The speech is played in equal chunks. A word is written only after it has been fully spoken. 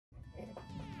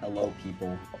Hello,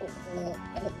 people.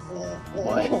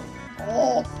 What?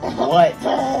 What?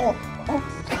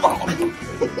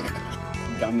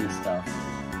 Gummy stuff.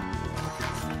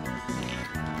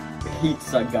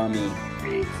 Pizza gummy.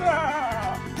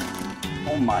 Pizza!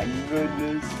 Oh my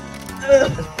goodness.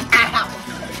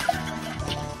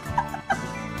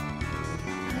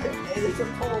 It's a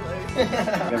polar.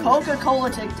 Coca-Cola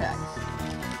Tic Tacs.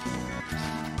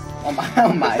 Oh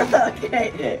my.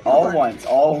 Okay. All once.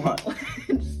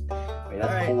 Wait,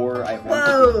 that's Alright. 4. I have 1.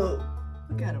 Whoa!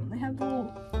 Look at them. They have the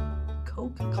little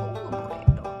Coca-Cola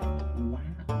brand on Wow.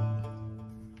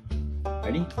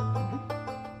 Ready?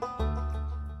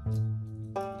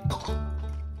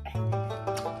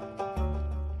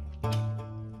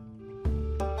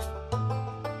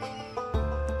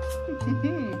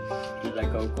 It's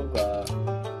like Coca-Cola.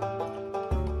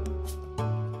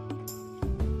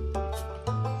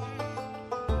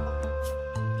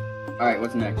 Alright,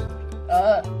 what's next?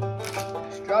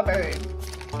 Strawberry.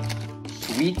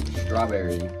 Sweet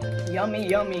strawberry. Yummy,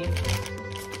 yummy.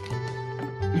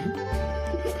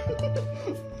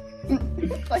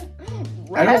 Like,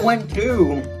 I don't want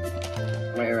 2.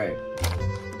 Wait.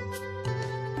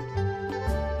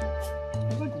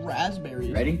 It's like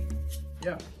raspberry. Ready?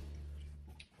 Yeah.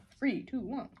 3, 2,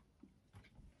 1.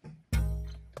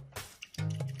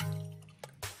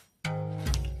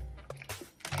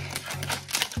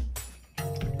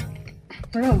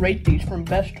 We're gonna rate these from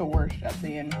best to worst at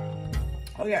the end.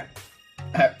 Oh yeah.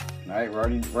 Alright, we're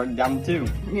already down to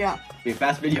 2. Yeah. Be a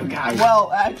fast video, guys.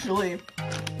 Well, actually,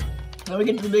 let me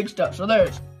get to the big stuff. So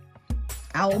there's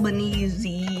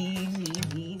Albanese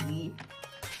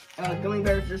gummy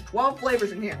bears. There's 12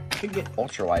 flavors in here. You can get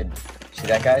Ultra wide. See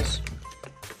that, guys?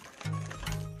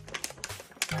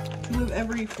 2 of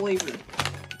every flavor.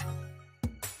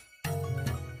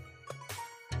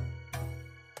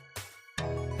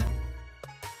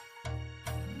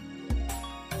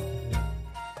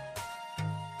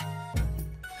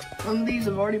 Some of these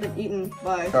have already been eaten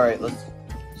by Alright, let's.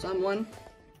 someone.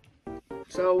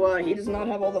 So, he does not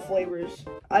have all the flavors.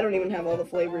 I don't even have all the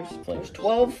flavors. There's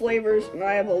 12 flavors, and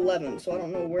I have 11, so I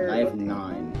don't know where. I have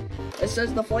 9. It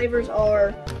says the flavors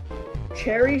are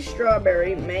cherry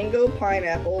strawberry, mango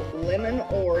pineapple, lemon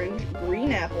orange,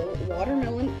 green apple,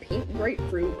 watermelon, pink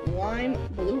grapefruit, lime,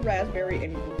 blue raspberry,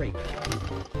 and grape.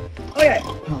 Okay,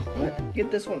 get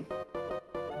this one.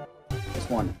 This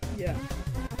one. Yeah.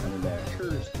 Over there.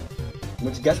 Cheers.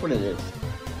 Which, guess what it is?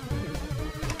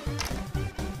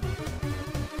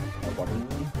 A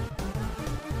watermelon?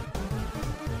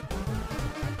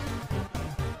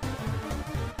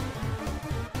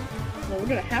 Well, we're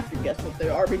gonna have to guess what they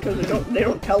are because they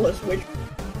don't tell us which.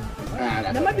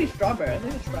 That's That might be strawberry. I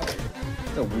think it's strawberry.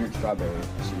 It's a weird strawberry.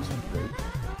 It seems great.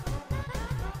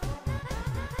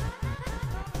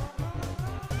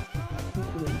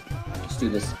 Let's do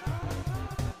this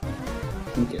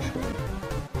pinkish one.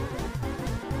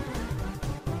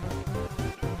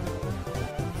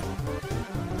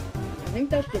 I think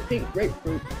that's the pink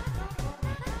grapefruit.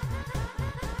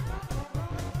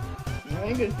 I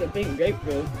think it's the pink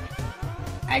grapefruit.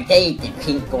 I hate the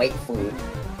pink grapefruit.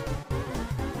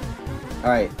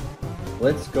 Alright,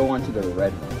 let's go on to the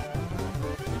red one.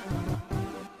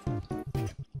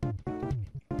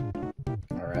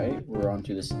 Alright, we're on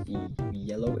to this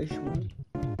yellowish one.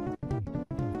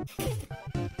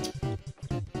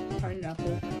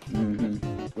 Pineapple.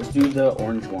 Let's do the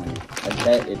orange one. I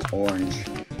bet it's orange.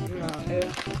 No,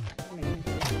 it's...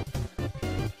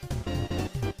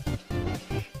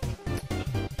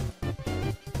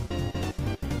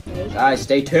 Guys,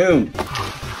 stay tuned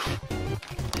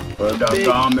for the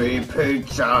gummy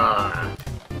pizza.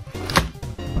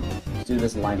 Let's do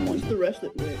this lime one. What's the rest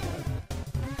of it?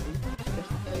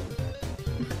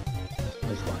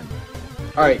 This lime.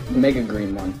 Alright, mega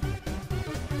green one.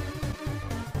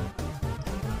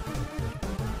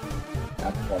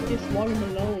 That's It's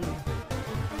watermelon. watermelon.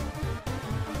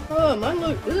 Oh, mine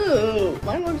looks... Ew!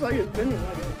 Mine looks like it's been in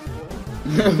like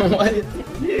a... What?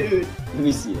 Dude! Let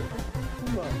me see it.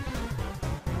 Come on.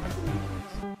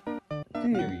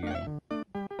 There you go.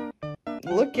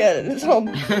 Look at it, it's all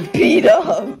beat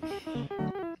up.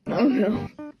 I don't know.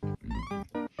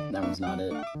 That one's not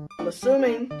it. I'm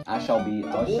assuming I shall be.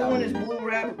 the blue one is blue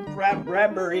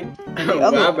raspberry, and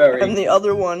Raspberry. and the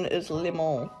other one is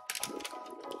lemon.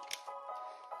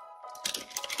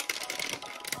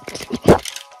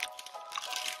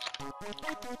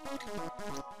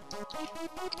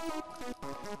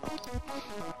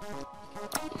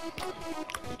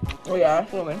 Oh yeah,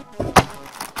 that's lemon.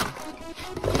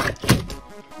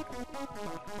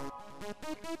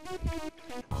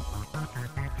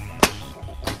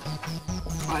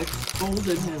 I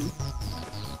scolded him.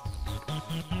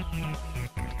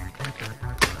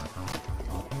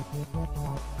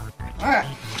 Alright.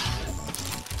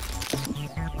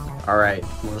 Alright,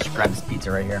 we'll just grab this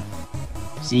pizza right here.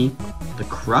 See? The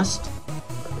crust?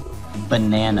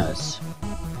 Bananas.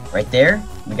 Right there,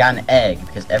 we got an egg,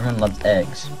 because everyone loves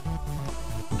eggs.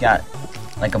 We got,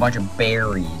 like, a bunch of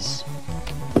berries.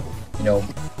 You know,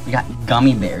 we got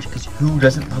gummy bears, because who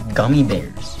doesn't love gummy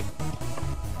bears?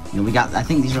 You know, we got, I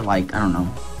think these are like, I don't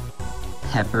know,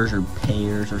 peppers or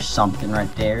pears or something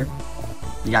right there.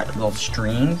 We got little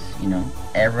strings, you know,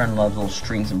 everyone loves little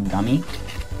strings of gummy.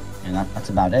 And that's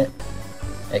about it.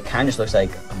 It kind of just looks like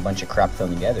a bunch of crap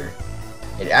thrown together.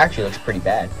 It actually looks pretty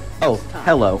bad. Oh,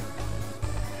 hello.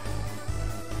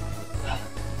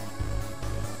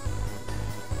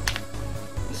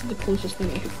 This is the closest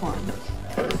thing I could find.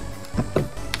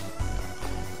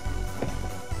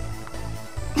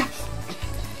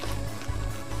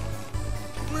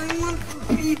 I want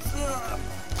the pizza!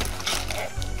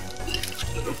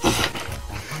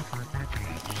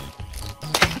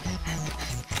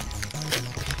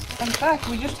 In fact,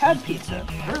 we just had pizza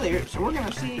earlier, so we're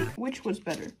gonna see which was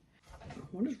better.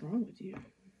 What is wrong with you?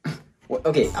 Well,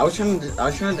 okay, I was trying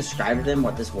to describe to them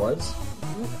what this was,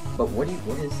 but what is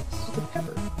this? It's a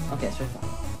pepper. Okay, that's what I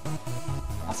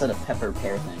thought. I said a pepper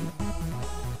pear thing.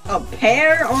 A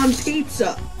pear on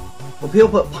pizza! Well, people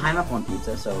put pineapple on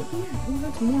pizza, so. Yeah, well,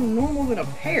 that's more normal than a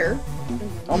pear.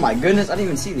 Oh my goodness, I didn't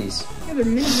even see these. Yeah, they're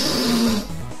mini.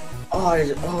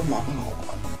 Oh my.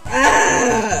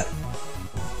 Ah!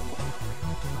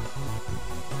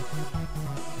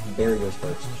 Berry goes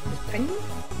first. Penguin?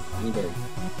 Any berry.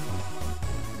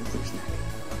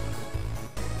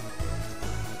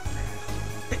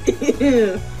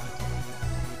 Ew.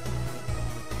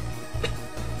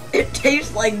 It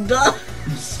tastes like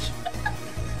dust.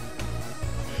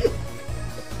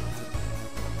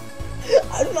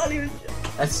 I'm not even.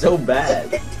 That's so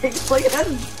bad. It tastes like it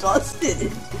has dust in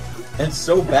it. That's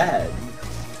so bad.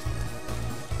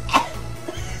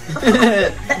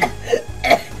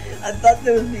 I thought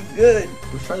that would be good.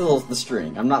 Let's try the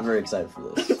string. I'm not very excited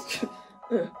for this.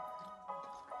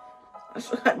 I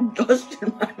still got dust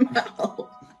in my mouth.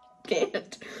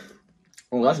 Can't.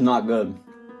 Oh, that's not good.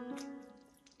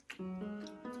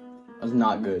 That's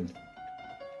not good.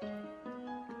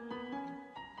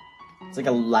 It's like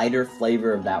a lighter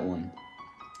flavor of that one.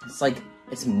 It's like,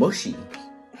 it's mushy.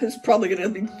 It's probably gonna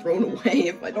be thrown away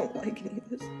if I don't like any of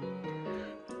this.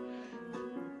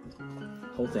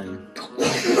 Whole thing.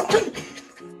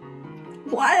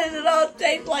 Why does it all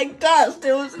taste like dust?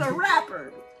 It was in a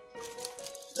wrapper.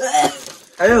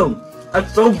 Ew,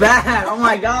 that's so bad. Oh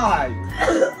my god.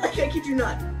 I can't kid you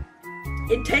not.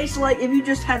 It tastes like if you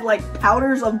just had like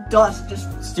powders of dust just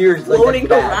Steers floating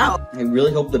like around. I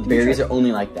really hope the berries are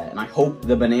only like that, and I hope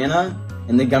the banana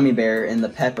and the gummy bear and the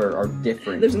pepper are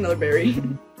different. There's another berry.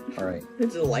 All right.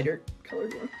 It's a lighter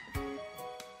colored one.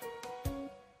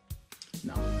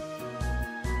 No.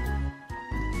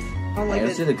 I don't like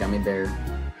Let's do it. the gummy bear.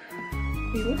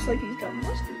 He looks like he's got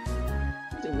mustard.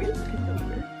 He's a weird looking gummy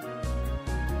bear.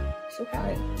 So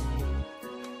happy.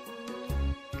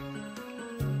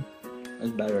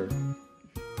 That's better.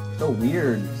 So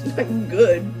weird. It's not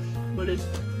good, but it's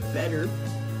better.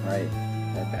 Alright.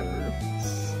 That pepper.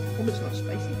 Hope it's not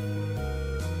spicy.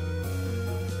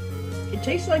 It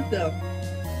tastes like the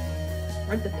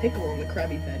pickle on the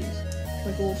Krabby Patties.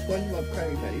 Like a little SpongeBob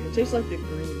Krabby Patties. It tastes like the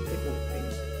green pickle thing.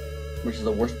 Which is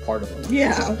the worst part of them.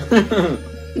 Yeah.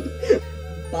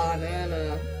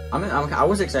 Banana. I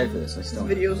was excited for this. I This still.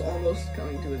 video's almost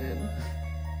coming to an end.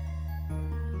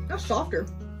 That's softer.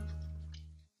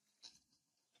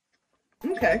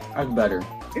 Okay. That's better.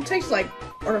 It tastes like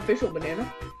artificial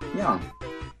banana. Yeah.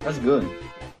 That's good.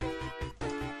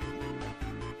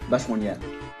 Best one yet.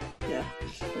 Yeah.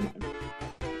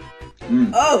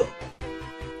 Mm. Oh!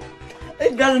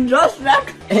 It got a dust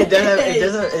back. It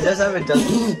does have a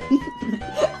dust.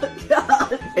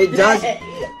 God. It does,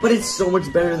 but it's so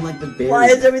much better than like the berry. Why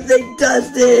is everything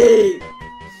dusty?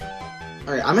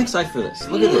 Alright, I'm excited for this.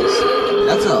 Look at this.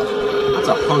 That's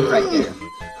a hunk right there.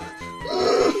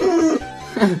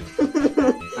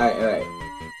 Alright.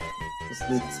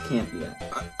 This can't be that.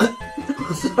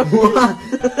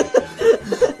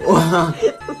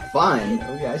 Fine.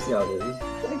 Okay, I see how it is.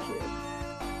 Thank you.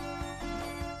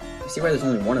 I see why there's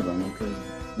only one of them, because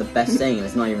the best saying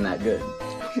is not even that good.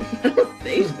 I don't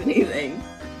taste anything.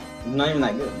 It's not even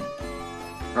that good.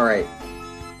 Alright.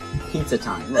 Pizza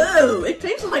time. Look. Oh, it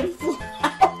tastes like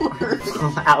flour.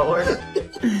 Flour?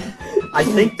 I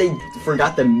think they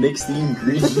forgot to mix the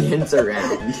ingredients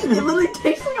around. It literally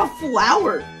tastes like a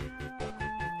flower.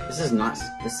 This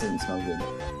doesn't smell good.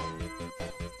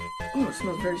 Oh, it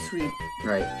smells very sweet.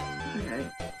 Right. Okay.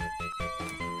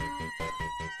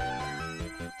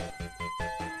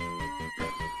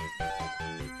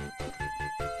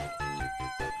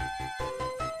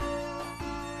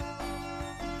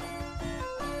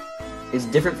 It's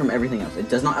different from everything else. It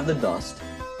does not have the dust,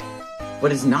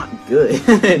 but it's not good.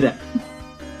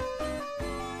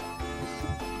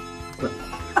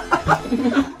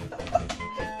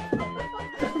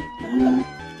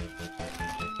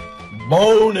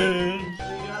 Bonus! We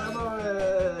got a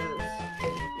bonus.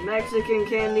 Mexican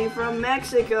candy from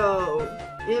Mexico.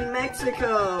 In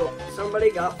Mexico.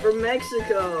 Somebody got from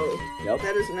Mexico. Yep.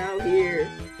 That is now here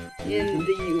in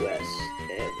the U.S.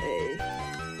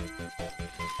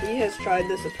 He has tried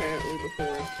this apparently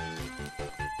before.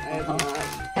 I have not.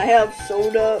 I have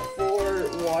soda for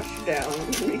wash down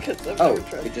because I've never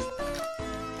tried it just...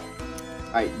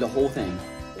 Alright, the whole thing.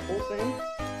 the whole thing.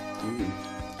 Mm-hmm.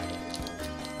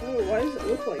 Oh, why does it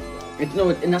look like that? It's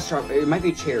not strawberry. It might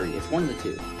be cherry. It's one of the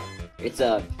two. It's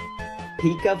a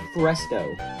Pica Fresco.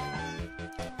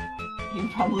 You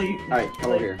probably. Alright,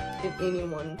 come over here. If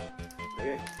anyone.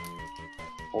 Okay.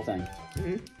 Whole thing.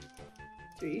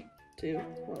 3, 2,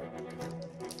 1.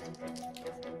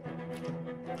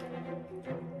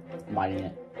 I'm biting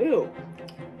it. Ew.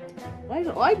 Why is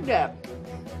it like that?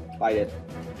 Bite it.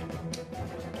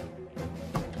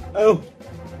 Oh!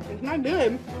 It's not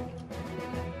good.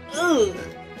 Ugh.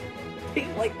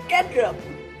 Tastes like ketchup.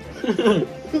 It's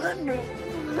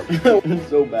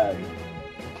so bad.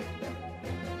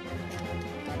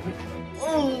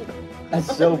 Ugh.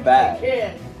 That's so bad.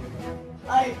 Yeah.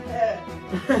 I can't.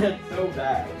 It's so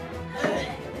bad.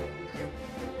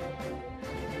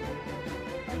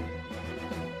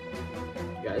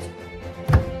 Guys,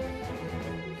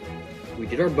 we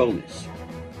did our bonus.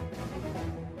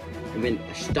 And then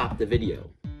I stopped the video.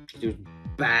 It was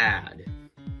bad.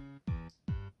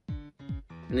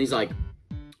 And he's like,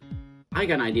 I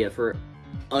got an idea for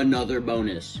another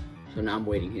bonus. So now I'm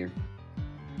waiting here.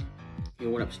 He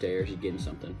went upstairs, he's getting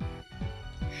something.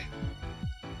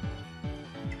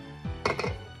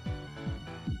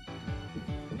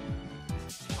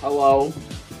 Hello.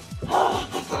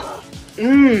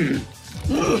 Mmm.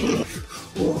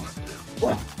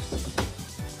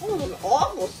 That was an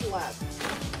awful slap.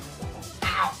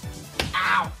 Ow.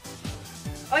 Ow.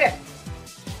 Okay.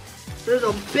 There's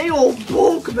a big old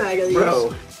bulk bag of these. Bro,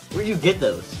 where'd you get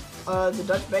those? The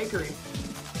Dutch Bakery.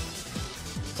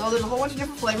 So there's a whole bunch of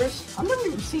different flavors. I've never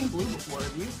even seen blue before,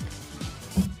 have you?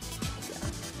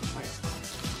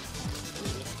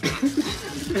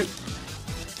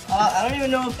 I don't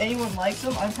even know if anyone likes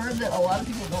them. I've heard that a lot of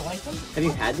people don't like them. Have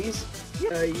you had these?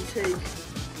 Yeah, you take.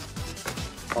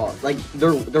 Oh, like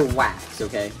they're wax,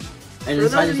 okay? And For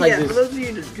inside those, it's like for this, those of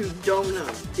you who don't know,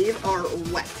 these are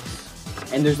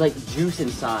wax. and there's like juice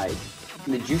inside,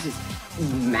 and the juice is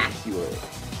immaculate.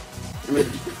 I mean,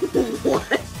 What?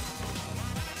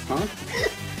 huh?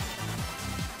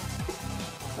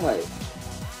 What?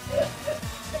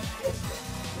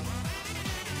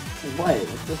 What?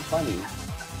 What's so funny?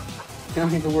 Can I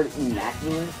hear the word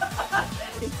immaculate?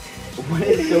 What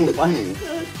is so funny?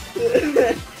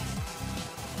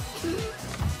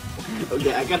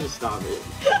 Okay, I gotta stop it.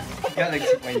 You gotta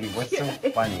explain to me what's so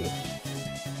funny.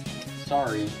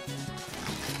 Sorry.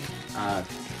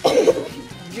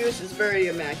 Juice is very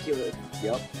immaculate.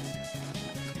 Yep.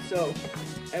 So,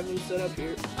 everyone's set up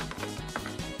here.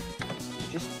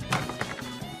 Just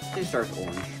it starts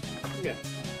orange. Okay.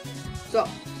 So,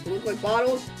 they look like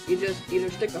bottles. You just either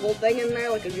stick the whole thing in there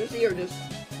like a juicy or just...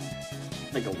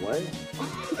 Like a what?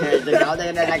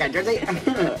 Like a jersey?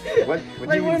 What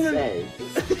Like do one you of say?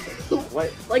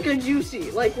 What? Like a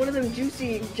juicy, like one of them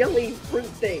juicy jelly fruit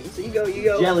things. So you go.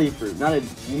 Jelly fruit, not a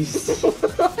juice.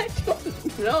 I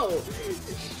don't know.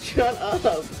 Shut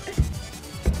up.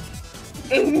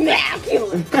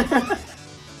 Immaculate.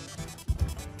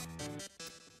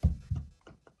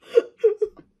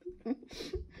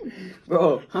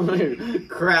 Bro, I'm gonna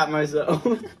crap myself.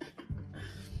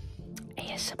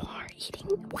 ASMR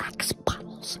eating wax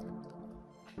bottles.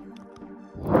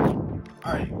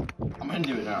 Alright, I'm gonna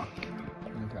do it now.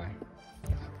 Okay.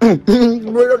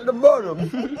 Right at the bottom.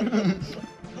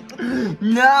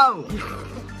 No!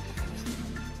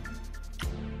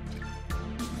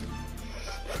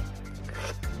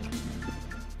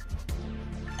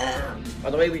 By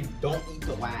the way, we don't eat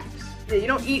the wax. Yeah, you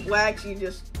don't eat wax. You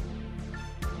just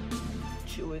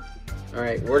chew it.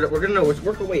 Alright, we're gonna let's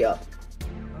work our way up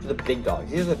to the big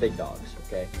dogs. These are the big dogs,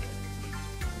 okay?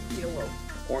 Yellow.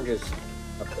 Orange is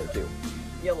up there too.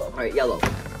 Yellow. Alright, yellow.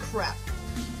 Crap.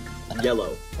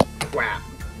 Yellow. Crap.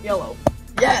 Yellow.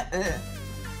 Yeah.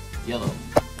 Yellow.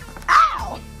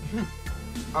 Ow!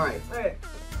 Alright, Hey.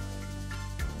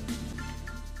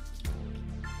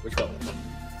 let's go.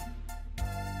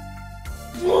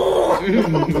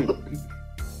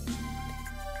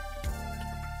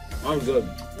 I'm good.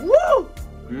 Woo!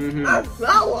 Mm-hmm.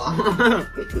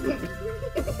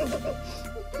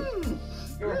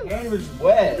 Your hand was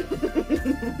wet.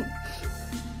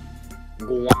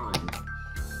 Go on.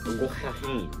 Go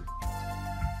ahead.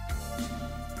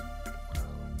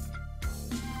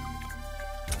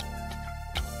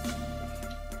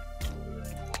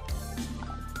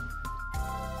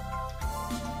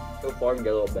 So far, get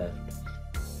a little bit.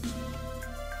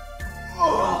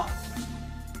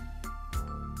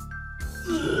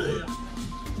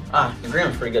 Ah, the green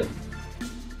one's pretty good.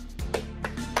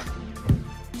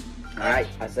 Alright,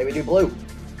 I say we do blue.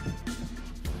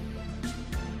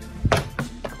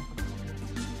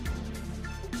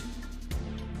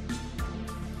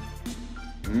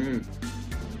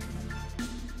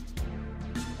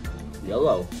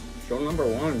 Yellow. Show number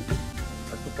one.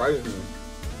 That surprises me.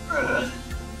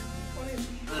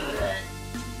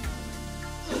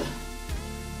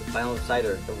 The final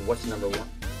decider of what's number one.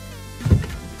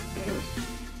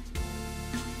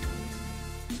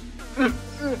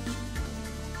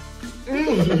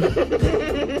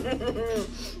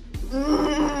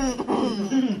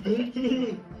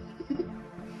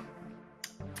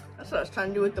 That's what I was trying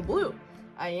to do with the blue.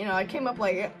 I came up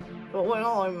like it, but it went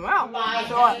all in my mouth.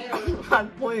 So I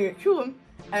pointed it to him,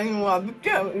 and when I picked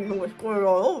it up, it was squirted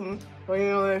all over him.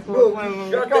 So that's what went on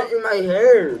the Shut that in my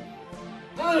hair.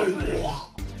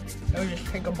 I would just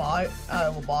take a bite out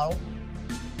of a bottle.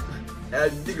 I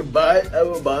take a bite out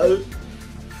of a bottle.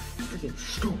 Freaking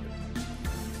stupid.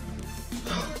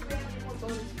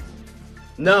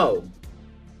 No.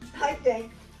 I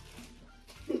think.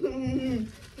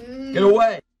 Get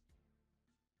away.